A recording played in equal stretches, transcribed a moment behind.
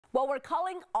Well, we're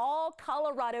calling all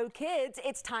Colorado kids.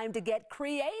 It's time to get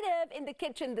creative in the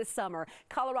kitchen this summer.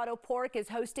 Colorado Pork is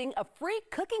hosting a free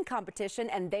cooking competition,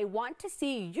 and they want to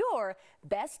see your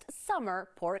best summer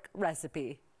pork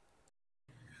recipe.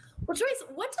 Well, Joyce,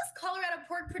 what does Colorado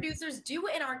pork producers do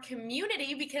in our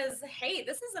community? Because, hey,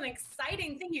 this is an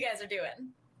exciting thing you guys are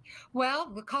doing. Well,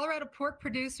 the Colorado Pork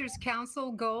Producers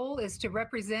Council goal is to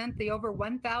represent the over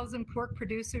 1,000 pork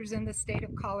producers in the state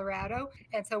of Colorado.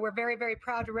 And so we're very, very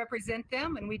proud to represent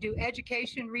them. And we do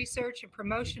education, research, and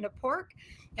promotion of pork.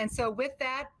 And so with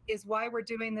that is why we're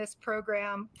doing this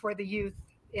program for the youth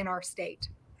in our state.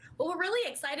 Well, we're really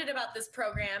excited about this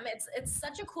program. It's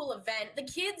such a cool event, the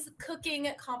kids cooking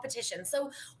competition.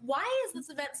 So why is this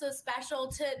event so special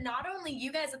to not only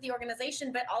you guys at the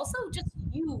organization, but also just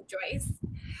you, Joyce?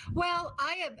 Well,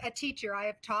 I am a teacher. I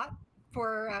have taught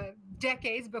for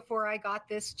decades before I got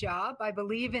this job. I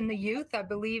believe in the youth. I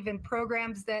believe in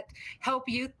programs that help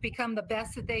youth become the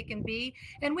best that they can be.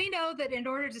 And we know that in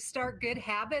order to start good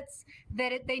habits,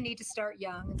 they need to start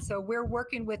young. And so we're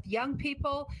working with young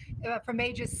people from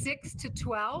ages 6 to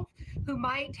 12 who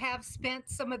might have spent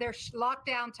some of their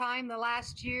lockdown time the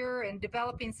last year and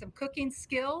developing some cooking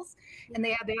skills. And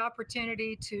they have the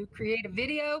opportunity to create a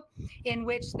video in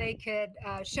which they could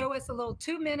show us a little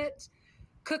 2-minute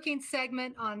cooking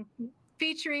segment on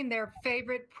featuring their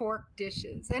favorite pork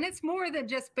dishes. And it's more than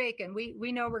just bacon.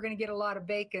 We know we're going to get a lot of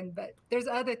bacon, but there's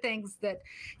other things that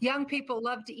young people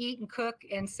love to eat and cook.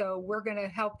 And so we're going to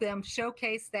help them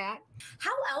showcase that.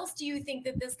 How else do you think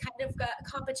that this kind of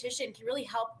competition can really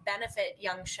help benefit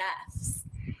young chefs?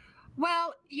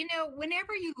 Well, you know,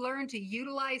 whenever you learn to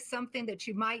utilize something that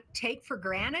you might take for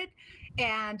granted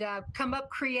and come up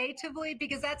creatively,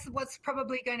 because that's what's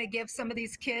probably going to give some of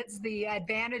these kids the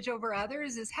advantage over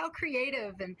others, is how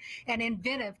creative and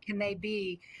inventive can they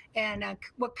be, and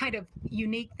what kind of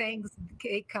unique things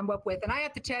they come up with. And I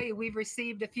have to tell you, we've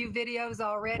received a few videos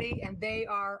already, and they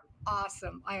are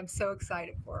awesome. I am so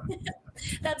excited for them.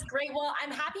 That's great. Well,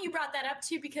 I'm happy you brought that up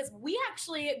too, because we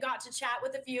actually got to chat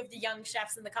with a few of the young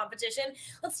chefs in the competition.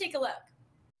 Let's take a look.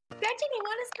 Gretchen, I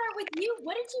want to start with you.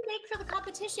 What did you make for the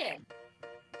competition?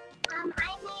 I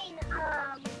made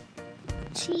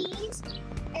cheese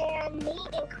and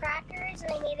meat and crackers,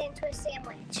 and I made it into a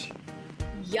sandwich.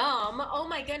 Yum. Oh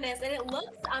my goodness. And it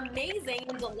looks amazing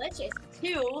and delicious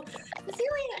too.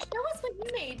 Cecilia, show us what you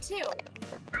made too.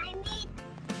 I made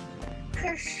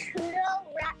prosciutto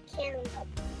wrapped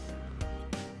cantaloupe.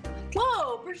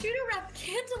 Whoa, prosciutto wrapped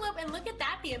cantaloupe, and look at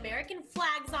that, the American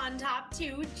flag's on top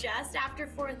too, just after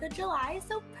 4th of July,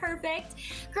 so perfect.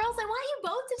 Girls, I want you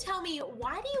both to tell me,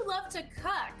 why do you love to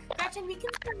cook? Gretchen, we can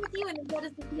start with you, and then go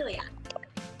to Cecilia.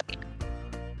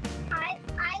 I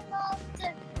love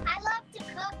to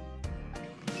cook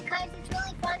because it's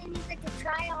really fun and you get to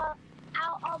try out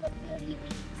all the food you eat.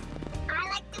 I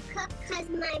like to cook because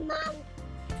my mom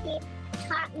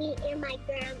taught me and my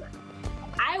grandma.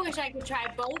 I wish I could try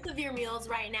both of your meals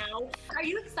right now. Are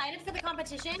you excited for the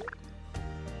competition?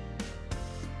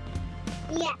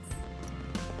 Yes.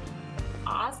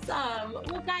 Awesome.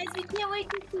 Well, guys, we can't wait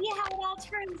to see how it all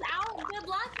turns out. Good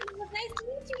luck, and it was nice to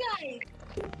meet you guys.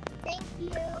 Thank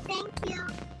you. Thank you.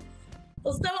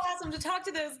 Well, so awesome to talk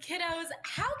to those kiddos.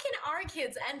 How can our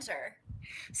kids enter?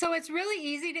 So it's really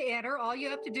easy to enter. All you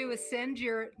have to do is send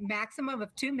your maximum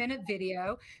of 2-minute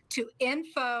video to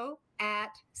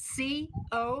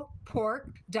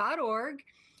info@copork.org,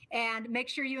 and make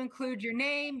sure you include your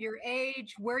name, your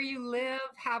age, where you live,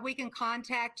 how we can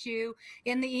contact you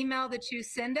in the email that you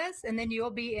send us, and then you'll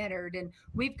be entered. And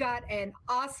we've got an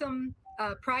awesome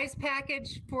prize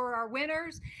package for our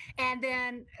winners, and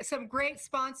then some great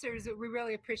sponsors that we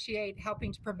really appreciate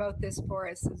helping to promote this for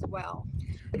us as well.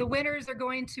 The winners are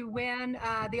going to win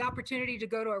the opportunity to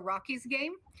go to a Rockies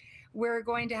game. We're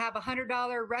going to have a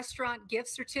 $100 restaurant gift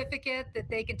certificate that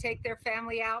they can take their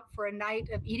family out for a night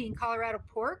of eating Colorado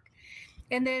pork.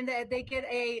 And then they get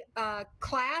a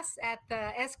class at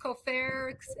the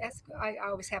Escofer, I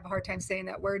always have a hard time saying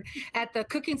that word, at the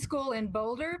cooking school in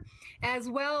Boulder, as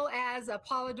well as a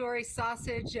Polidori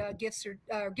sausage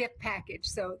gift package.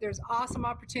 So there's awesome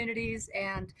opportunities,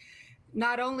 and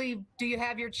not only do you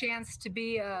have your chance to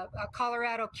be a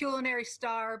Colorado culinary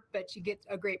star, but you get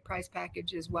a great prize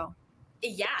package as well.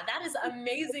 Yeah, that is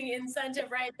amazing incentive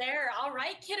right there. All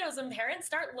right, kiddos and parents,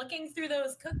 start looking through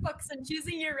those cookbooks and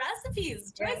choosing your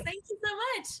recipes. Joyce, Yes. thank you so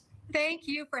much. Thank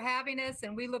you for having us,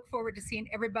 and we look forward to seeing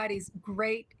everybody's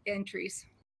great entries.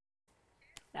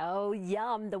 Oh,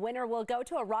 yum. The winner will go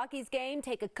to a Rockies game,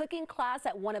 take a cooking class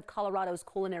at one of Colorado's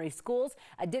culinary schools,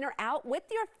 a dinner out with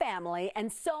your family, and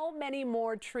so many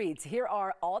more treats. Here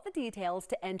are all the details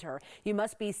to enter. You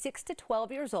must be 6 to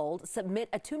 12 years old. Submit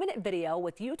a 2-minute video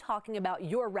with you talking about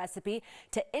your recipe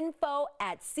to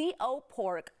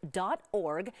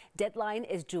info@copork.org. Deadline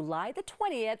is July the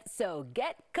 20th, so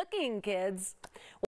get cooking, kids.